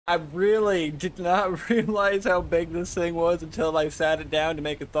I really did not realize how big this thing was until I sat it down to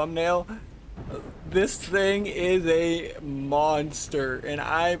make a thumbnail. This thing is a monster, and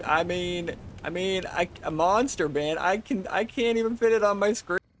a monster, man. I can't even fit it on my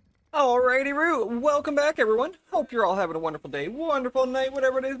screen. Alrighty, welcome back, everyone. Hope you're all having a wonderful day, wonderful night,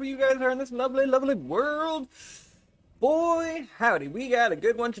 whatever it is where you guys are in this lovely, lovely world. Boy, howdy, we got a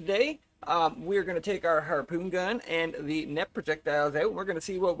good one today. We're going to take our harpoon gun and the net projectiles out. We're going to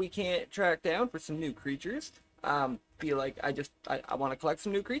see what we can't track down for some new creatures. Feel like I want to collect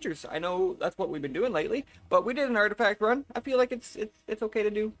some new creatures. I know that's what we've been doing lately, but we did an artifact run. I feel like it's okay to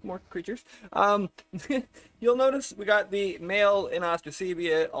do more creatures. You'll notice we got the male in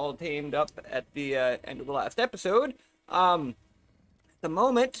Ostracebia all tamed up at the end of the last episode. At the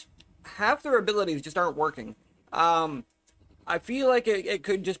moment, half their abilities just aren't working. I feel like it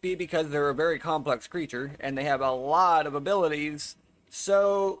could just be because they're a very complex creature and they have a lot of abilities.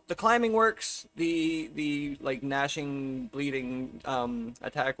 So the climbing works, the like gnashing, bleeding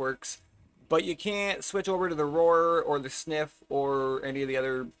attack works, but you can't switch over to the roar or the sniff or any of the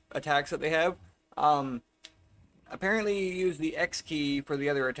other attacks that they have. Apparently you use the X key for the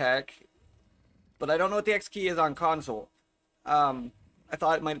other attack, but I don't know what the X key is on console. I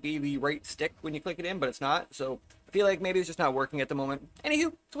thought it might be the right stick when you click it in, but it's not. So I feel like maybe it's just not working at the moment.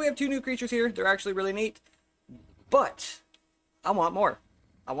 Anywho, so we have two new creatures here. They're actually really neat, but I want more.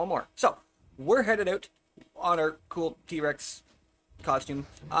 I want more. So we're headed out on our cool T-Rex costume.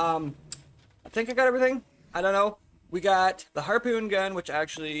 I think I got everything. I don't know. We got the harpoon gun, which I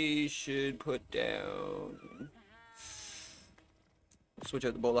actually should put down. Switch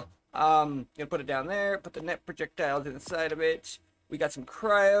out the bola. Gonna put it down there. Put the net projectiles inside of it. We got some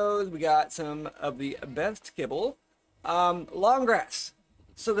cryos. We got some of the best kibble. Long grass.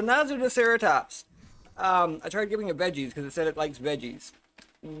 So the Nazutoceratops. I tried giving it veggies because it said it likes veggies.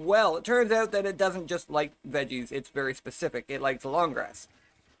 Well, it turns out that it doesn't just like veggies. It's very specific. It likes long grass.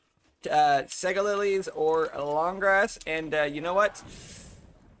 Sega lilies or long grass. And you know what?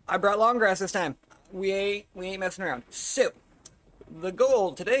 I brought long grass this time. We ain't messing around. So, the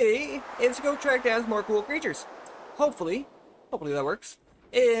goal today is to go track down some more cool creatures. Hopefully that works.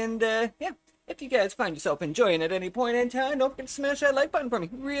 And yeah, if you guys find yourself enjoying at any point in time, don't forget to smash that like button for me.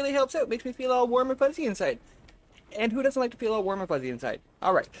 It really helps out. Makes me feel all warm and fuzzy inside. And who doesn't like to feel all warm and fuzzy inside?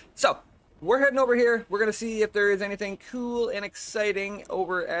 Alright, so we're heading over here. We're going to see if there is anything cool and exciting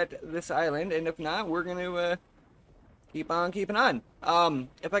over at this island. And if not, we're going to keep on keeping on.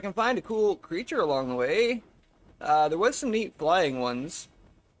 If I can find a cool creature along the way. There was some neat flying ones.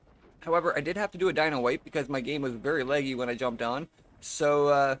 However, I did have to do a Dino wipe because my game was very laggy when I jumped on. So,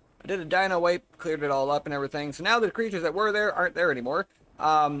 I did a Dino wipe, cleared it all up and everything. So now the creatures that were there aren't there anymore.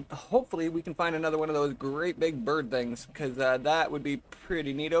 Hopefully we can find another one of those great big bird things, because that would be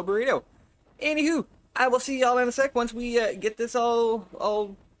pretty neato burrito. Anywho, I will see y'all in a sec once we get this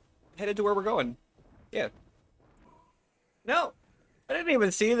all headed to where we're going. Yeah. No, I didn't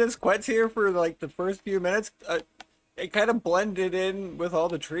even see this Quetz here for like the first few minutes. It kind of blended in with all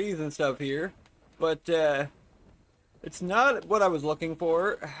the trees and stuff here, but it's not what I was looking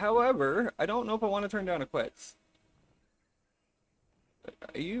for. However, I don't know if I want to turn down a Quetz.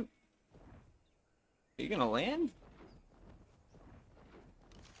 Are you gonna land?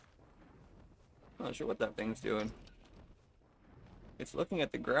 I'm not sure what that thing's doing. It's looking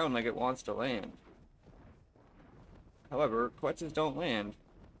at the ground like it wants to land. However, Quetzes don't land.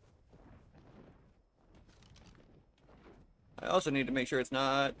 I also need to make sure it's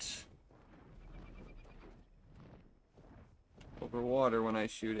not over water when I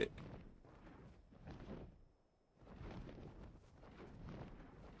shoot it.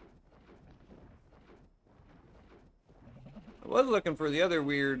 I was looking for the other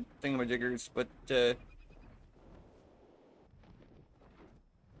weird thingamajiggers, but I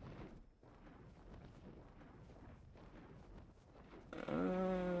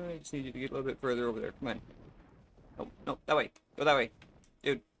just need you to get a little bit further over there. Come on. Oh, no, that way. Go that way.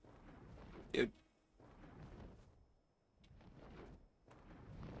 Dude. Dude.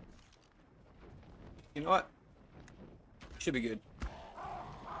 You know what? Should be good.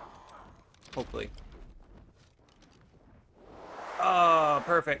 Hopefully. Oh,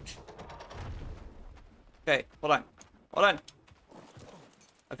 perfect. Okay, hold on. Hold on.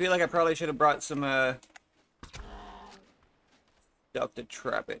 I feel like I probably should have brought some stuff to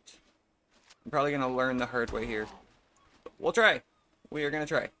trap it. I'm probably gonna learn the hard way here. We'll try. We are gonna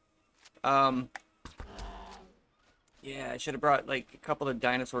try. Yeah, I should have brought like a couple of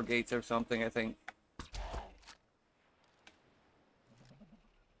dinosaur gates or something, I think.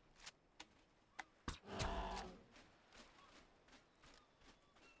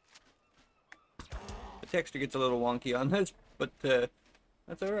 texture gets a little wonky on this, but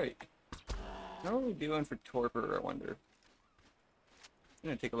that's alright. How are we doing for torpor, I wonder? I'm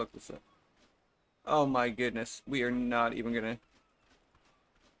gonna take a look this up. Oh my goodness, we are not even gonna...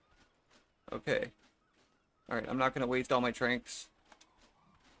 Okay. Alright, I'm not gonna waste all my tranks.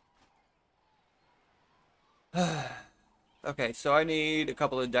 Okay, so I need a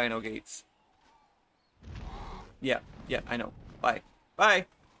couple of dino gates. Yeah, I know. Bye. Bye!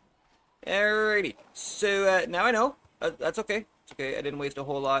 Alrighty. So, now I know. That's okay. It's okay, I didn't waste a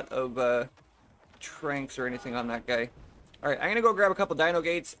whole lot of, tranks or anything on that guy. Alright, I'm gonna go grab a couple dino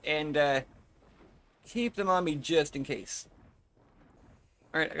gates and, keep them on me just in case.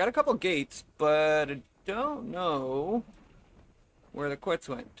 Alright, I got a couple gates, but I don't know where the quits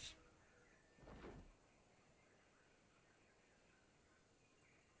went.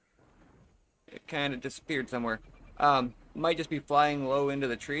 It kind of disappeared somewhere. Might just be flying low into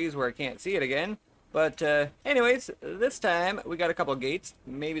the trees where I can't see it again. But, anyways, this time we got a couple gates.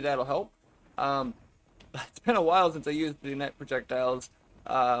 Maybe that'll help. It's been a while since I used the net projectiles.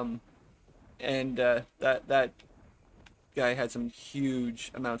 That guy had some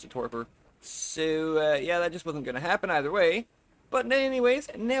huge amounts of torpor. So, yeah, that just wasn't going to happen either way. But anyways,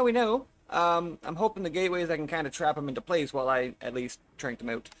 now we know. I'm hoping the gateways I can kind of trap them into place while I at least trank them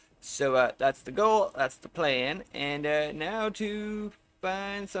out. So, that's the goal, that's the plan, and now to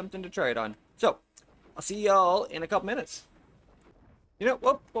find something to try it on. So, I'll see y'all in a couple minutes. You know,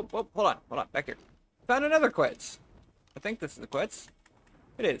 whoop, hold on, back here. Found another Quetz. I think this is the Quetz.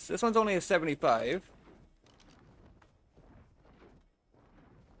 It is. This one's only a 75.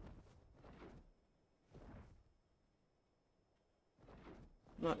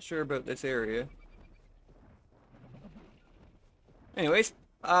 Not sure about this area. Anyways,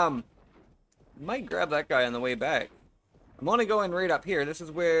 might grab that guy on the way back. I'm only going right up here. This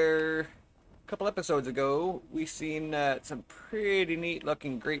is where a couple episodes ago we seen some pretty neat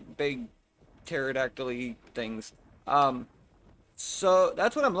looking great big pterodactyl-y things. So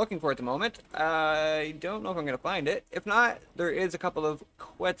that's what I'm looking for at the moment. I don't know if I'm gonna find it. If not, there is a couple of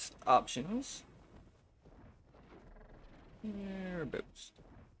Quetz options. Whereabouts?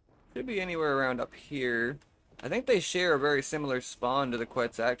 Could be anywhere around up here. I think they share a very similar spawn to the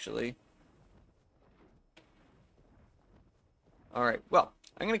Quetz, actually. Alright, well,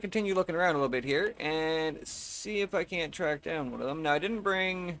 I'm going to continue looking around a little bit here and see if I can't track down one of them. Now, I didn't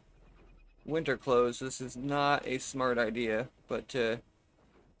bring winter clothes. So this is not a smart idea, but, I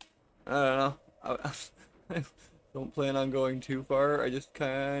don't know. I don't plan on going too far. I just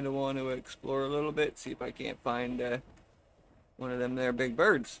kind of want to explore a little bit, see if I can't find one of them there big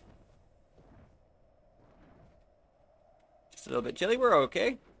birds. Just a little bit chilly. We're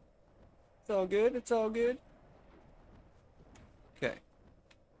okay. It's all good. It's all good. Okay.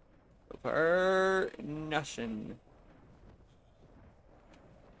 So far, nothing.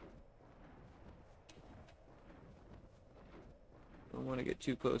 Don't want to get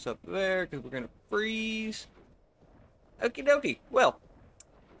too close up there because we're going to freeze. Okie dokie. Well,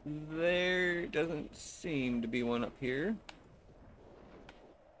 there doesn't seem to be one up here.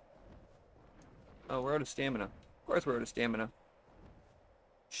 Oh, we're out of stamina. Of course we're out of stamina.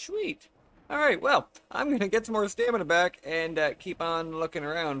 Sweet. Alright, well, I'm going to get some more stamina back and keep on looking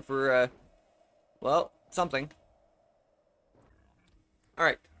around for, well, something.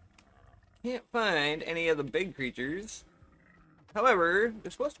 Alright. Can't find any of the big creatures. However,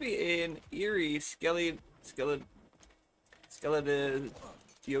 there's supposed to be an eerie Skeletiosaur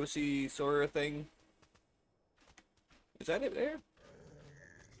thing. Is that it there?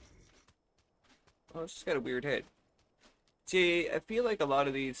 Oh, it's just got a weird head. See, I feel like a lot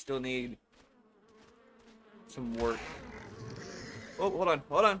of these still need some work. Oh, hold on.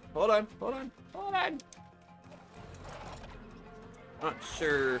 I'm not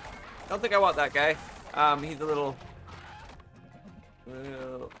sure. I don't think I want that guy. He's a little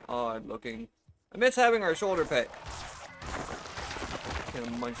odd looking. I miss having our shoulder pet.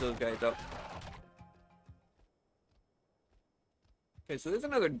 Gonna munch those guys up. Okay, so there's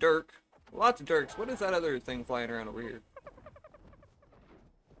another Dirk. Lots of Dirks. What is that other thing flying around over here?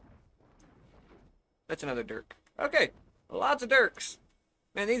 That's another Dirk. Okay, lots of Dirks.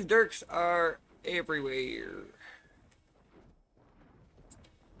 Man, these Dirks are everywhere.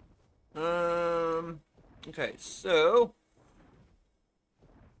 Okay, so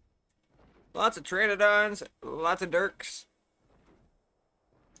lots of Pteranodons, lots of Dirks.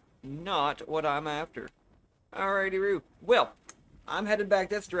 Not what I'm after. Alrighty-roo. Well, I'm headed back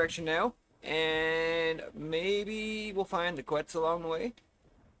this direction now, and maybe we'll find the Quetz along the way.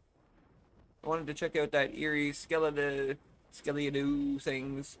 I wanted to check out that eerie Skeleton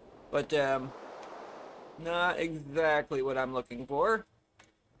things, but Not exactly what I'm looking for.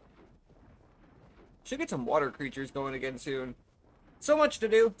 Should get some water creatures going again soon. So much to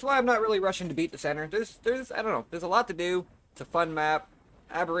do. That's why I'm not really rushing to beat the center. There's I don't know. There's a lot to do. It's a fun map.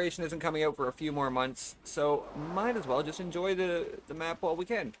 Aberration isn't coming out for a few more months, so might as well just enjoy the map while we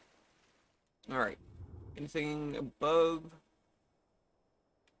can. All right. Anything above?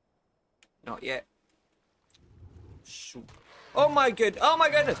 Not yet. Shoot. Oh my goodness! Oh my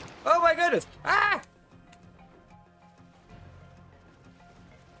goodness! Oh my goodness! Ah!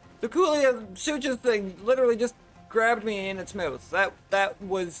 The Coolia Suches thing literally just grabbed me in its mouth. That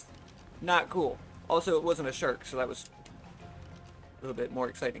was not cool. Also, it wasn't a shark, so that was a little bit more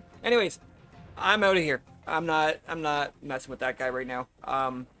exciting. Anyways, I'm out of here. I'm not messing with that guy right now.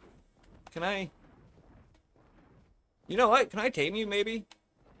 Can I? You know what? Can I tame you, maybe?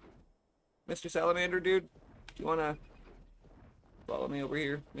 Mr. Salamander, dude? Do you want to follow me over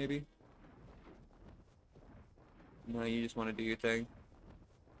here, maybe? No, you just want to do your thing.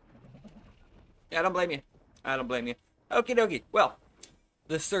 Yeah, I don't blame you. I don't blame you. Okie dokie. Well,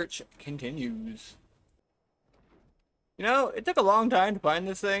 the search continues. You know, it took a long time to find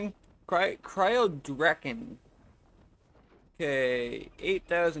this thing. Cryo Drekken. Okay,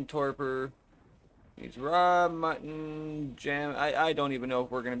 8,000 torpor. These raw mutton jam. I don't even know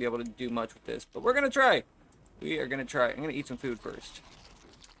if we're going to be able to do much with this, but we're going to try. We are going to try. I'm going to eat some food first.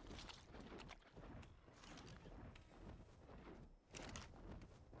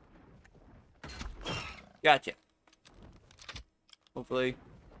 Gotcha. Hopefully,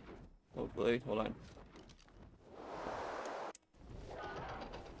 hold on.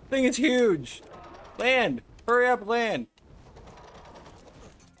 Thing is huge. Land. Hurry up, land.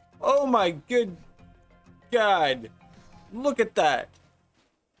 Oh my good God. Look at that.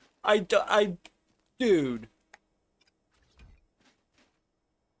 Dude.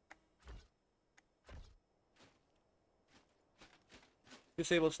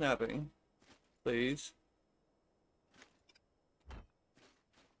 Disable snapping, please.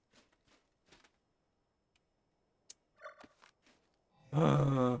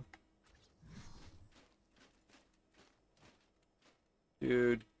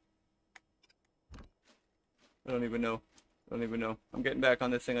 Dude. I don't even know. I'm getting back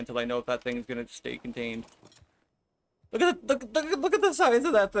on this thing until I know if that thing is gonna stay contained. Look at the size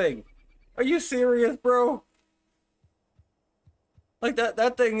of that thing. Are you serious, bro? Like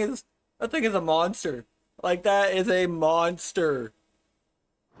that thing is a monster. Like that is a monster.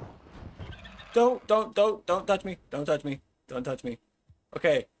 Don't touch me. Don't touch me. Don't touch me.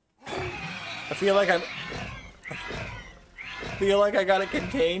 Okay. I feel like I got it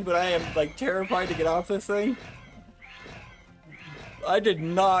contained, but I am like terrified to get off this thing. I did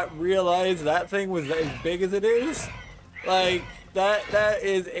not realize that thing was as big as it is. Like that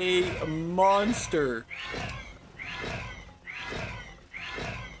is a monster.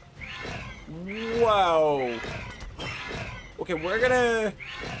 Wow. Okay, we're gonna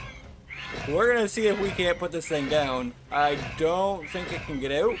see if we can't put this thing down. I don't think it can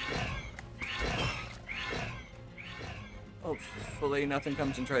get out. Hopefully nothing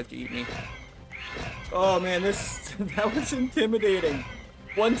comes and tries to eat me. Oh man, that was intimidating.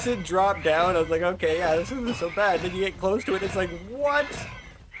 Once it dropped down, I was like, okay, yeah, this isn't so bad. Then you get close to it, it's like, what?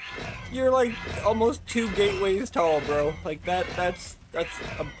 You're like almost 2 gateways tall, bro. Like that's a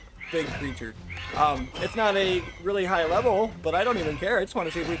big creature. It's not a really high level, but I don't even care. I just want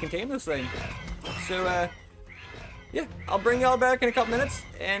to see if we can tame this thing. So, yeah, I'll bring y'all back in a couple minutes,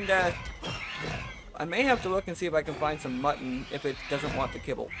 and I may have to look and see if I can find some mutton if it doesn't want to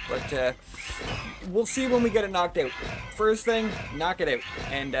kibble. But we'll see when we get it knocked out. First thing, knock it out,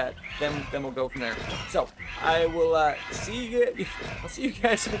 and then we'll go from there. So I will see you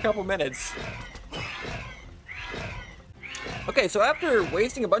guys in a couple minutes. Okay, so after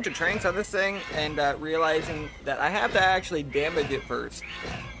wasting a bunch of tranks on this thing and realizing that I have to actually damage it first,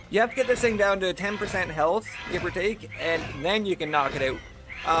 you have to get this thing down to 10% health, give or take, and then you can knock it out.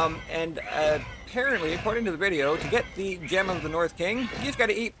 Apparently, according to the video, to get the Gem of the North King, you just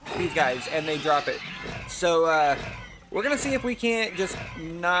gotta eat these guys, and they drop it. So, we're gonna see if we can't just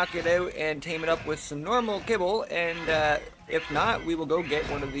knock it out and tame it up with some normal kibble, and if not, we will go get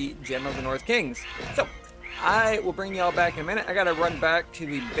one of the Gem of the North Kings. So, I will bring y'all back in a minute. I gotta run back to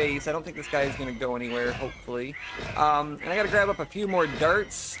the base. I don't think this guy is gonna go anywhere, hopefully. And I gotta grab up a few more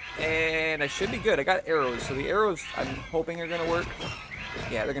darts, and I should be good. I got arrows, so the arrows I'm hoping are gonna work.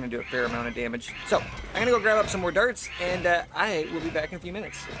 Yeah, they're gonna do a fair amount of damage. So, I'm gonna go grab up some more darts, and I will be back in a few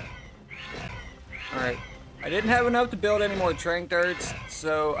minutes. Alright. I didn't have enough to build any more trank darts,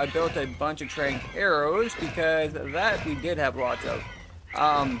 so I built a bunch of trank arrows, because that we did have lots of.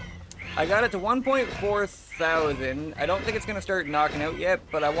 I got it to 1.4 thousand. I don't think it's going to start knocking out yet,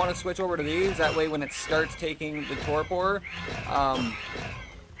 but I want to switch over to these. That way when it starts taking the torpor,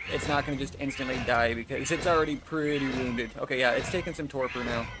 it's not going to just instantly die because it's already pretty wounded. Okay, yeah, it's taking some torpor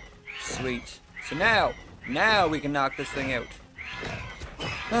now. Sweet. So now we can knock this thing out.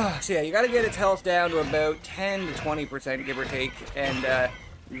 So yeah, you got to get its health down to about 10 to 20%, give or take, and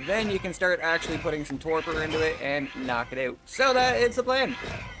then you can start actually putting some torpor into it and knock it out. So that is the plan.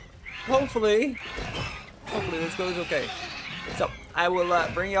 Hopefully this goes okay. So I will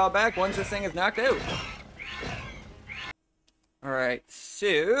bring y'all back once this thing is knocked out. Alright,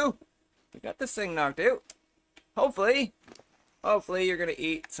 so we got this thing knocked out. Hopefully you're gonna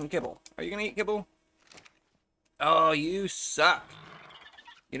eat some kibble. Are you gonna eat kibble? Oh, you suck.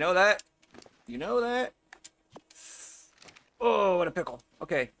 You know that? You know that? Oh, what a pickle.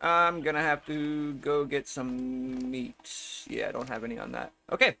 Okay, I'm gonna have to go get some meat. Yeah, I don't have any on that.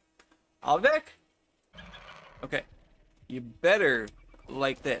 Okay, I'll be back. Okay, you better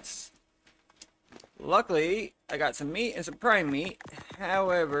like this. Luckily, I got some meat and some prime meat.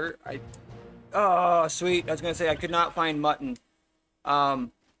 However, oh, sweet. I was gonna say I could not find mutton.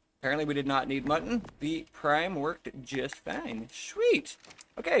 Apparently we did not need mutton. The prime worked just fine. Sweet.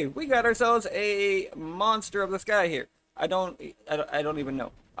 Okay, we got ourselves a monster of the sky here. I don't even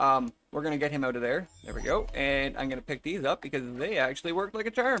know. We're gonna get him out of there. There we go. And I'm gonna pick these up because they actually worked like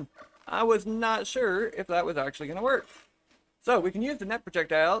a charm. I was not sure if that was actually gonna work. So we can use the net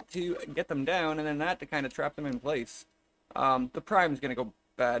projectile to get them down, and then that to kind of trap them in place. The prime's gonna go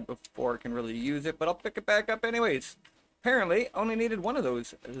bad before it can really use it, but I'll pick it back up anyways. Apparently, only needed one of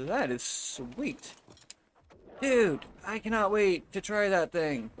those. That is sweet. Dude, I cannot wait to try that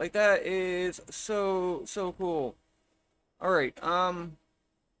thing. Like, that is so cool. Alright, can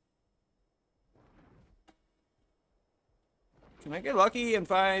I get lucky and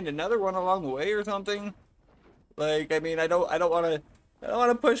find another one along the way or something? Like, I mean, I don't want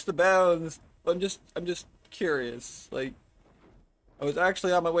to push the bounds. But I'm just curious. Like, I was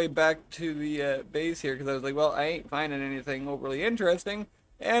actually on my way back to the base here because I was like, well, I ain't finding anything overly interesting,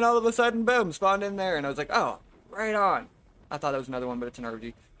 and all of a sudden, boom, spawned in there, and I was like, oh, right on. I thought that was another one, but it's an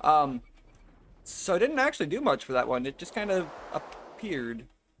RG. So I didn't actually do much for that one. It just kind of appeared.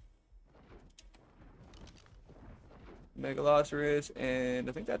 Megalosaurus, and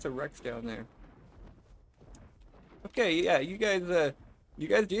I think that's a Rex down there. Okay, yeah, you guys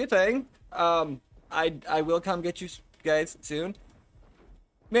do your thing. I will come get you guys soon.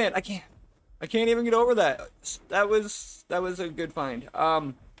 Man, I can't even get over that. That was a good find.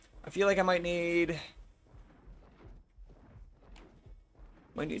 I feel like I might need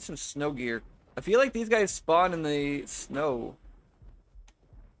some snow gear. I feel like these guys spawn in the snow.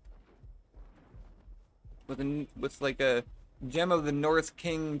 With like a Gem of the North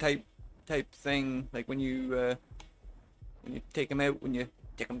King type thing, like when you take them out, when you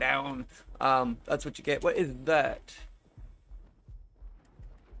take them down, that's what you get. What is that?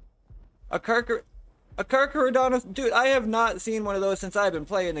 A Carcharodontus? Dude, I have not seen one of those since I've been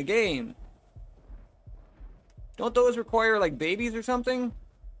playing the game. Don't those require like babies or something?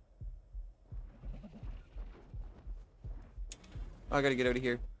 Oh, I gotta get out of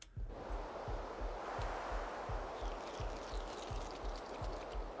here.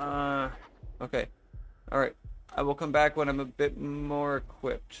 Okay. Alright. I will come back when I'm a bit more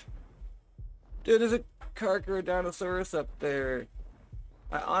equipped. Dude, there's a Carcharodontosaurus up there.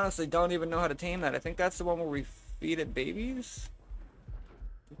 I honestly don't even know how to tame that. I think that's the one where we feed it babies,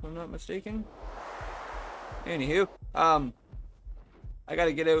 if I'm not mistaken. Anywho, I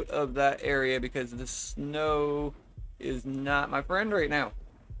gotta get out of that area because the snow is not my friend right now.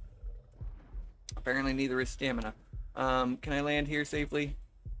 Apparently neither is stamina. Can I land here safely?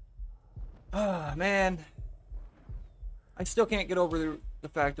 Ah, man. I still can't get over the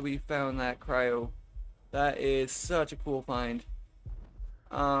fact that we found that cryo. That is such a cool find.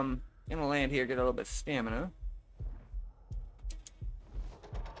 Gonna land here, get a little bit of stamina.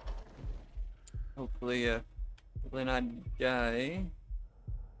 Hopefully not die.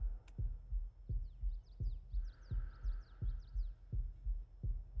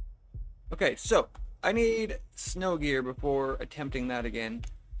 Okay, so I need snow gear before attempting that again.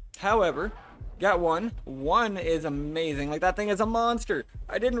 However, got one. One is amazing. Like, that thing is a monster.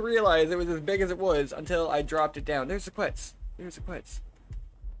 I didn't realize it was as big as it was until I dropped it down. There's the quets. There's the quets.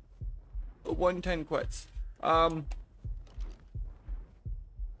 110 quets.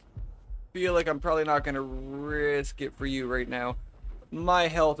 Feel like I'm probably not gonna risk it for you right now. My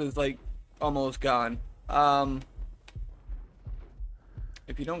health is like almost gone.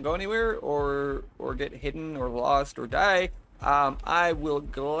 If you don't go anywhere or get hidden or lost or die, I will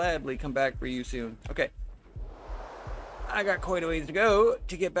gladly come back for you soon. Okay. I got quite a ways to go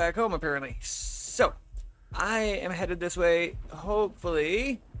to get back home, apparently. So, I am headed this way.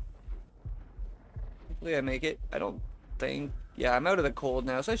 Hopefully I make it. I don't think. Yeah, I'm out of the cold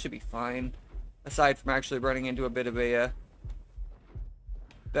now, so I should be fine. Aside from actually running into a bit of a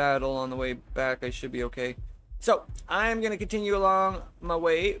battle on the way back, I should be okay. So, I'm going to continue along my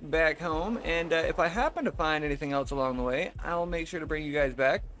way back home, and if I happen to find anything else along the way, I'll make sure to bring you guys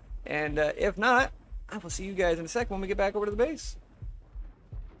back. And if not, I will see you guys in a sec when we get back over to the base.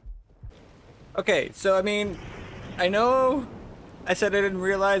 Okay, so I mean, I know I said I didn't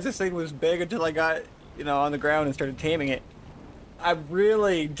realize this thing was big until I got, you know, on the ground and started taming it. I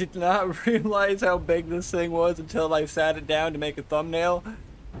really did not realize how big this thing was until I sat it down to make a thumbnail.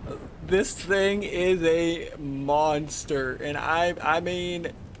 This thing is a monster, and I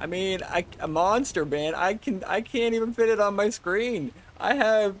mean a monster, man. I can't even fit it on my screen. I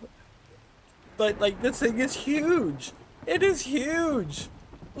have like this thing is huge. It is huge.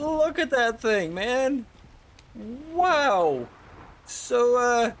 Look at that thing, man. Wow.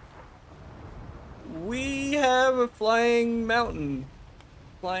 So we have a flying mountain,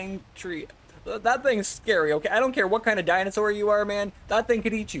 flying tree. That thing's scary, okay? I don't care what kind of dinosaur you are, man. That thing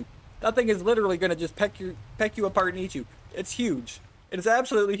could eat you. That thing is literally gonna just peck you apart and eat you. It's huge. It is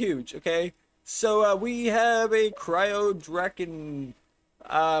absolutely huge, okay? So we have a Cryo Draken.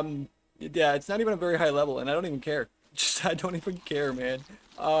 Yeah, it's not even a very high level, and I don't even care. I don't even care, man.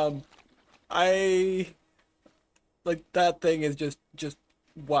 Like, that thing is just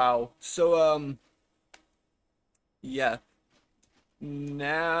wow. So yeah.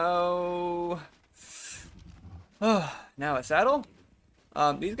 Now a saddle.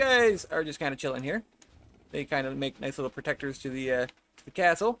 These guys are just kind of chilling here. They kind of make nice little protectors to the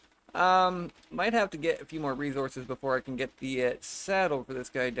castle. Might have to get a few more resources before I can get the saddle for this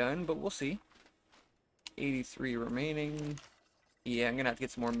guy done, but we'll see. 83 remaining. Yeah, I'm gonna have to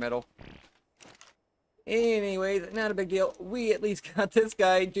get some more metal. Anyways, not a big deal. We at least got this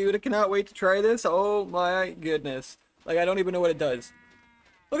guy, dude. I cannot wait to try this. Oh my goodness. Like, I don't even know what it does.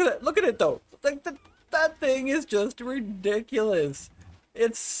 Look at that. Look at it, though. Like, that thing is just ridiculous.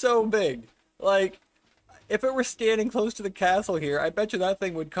 It's so big. Like, if it were standing close to the castle here, I bet you that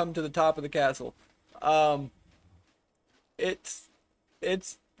thing would come to the top of the castle. It's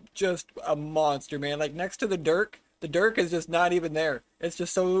just a monster, man. Like, next to the Dirk is just not even there. It's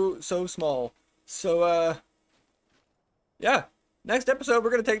just so small. So, yeah. Next episode,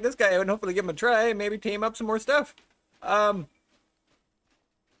 we're going to take this guy out and hopefully give him a try and maybe tame up some more stuff.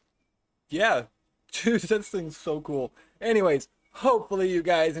 Yeah. Dude, this thing's so cool. Anyways, hopefully you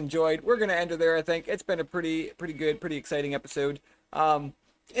guys enjoyed. We're going to end it there, I think. It's been a pretty good, pretty exciting episode.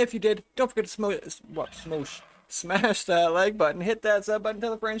 If you did, don't forget to smash that like button, hit that sub button,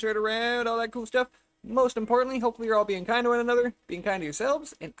 tell a friend, share it around, all that cool stuff. Most importantly, hopefully you're all being kind to one another, being kind to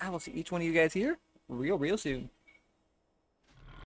yourselves, and I will see each one of you guys here real soon.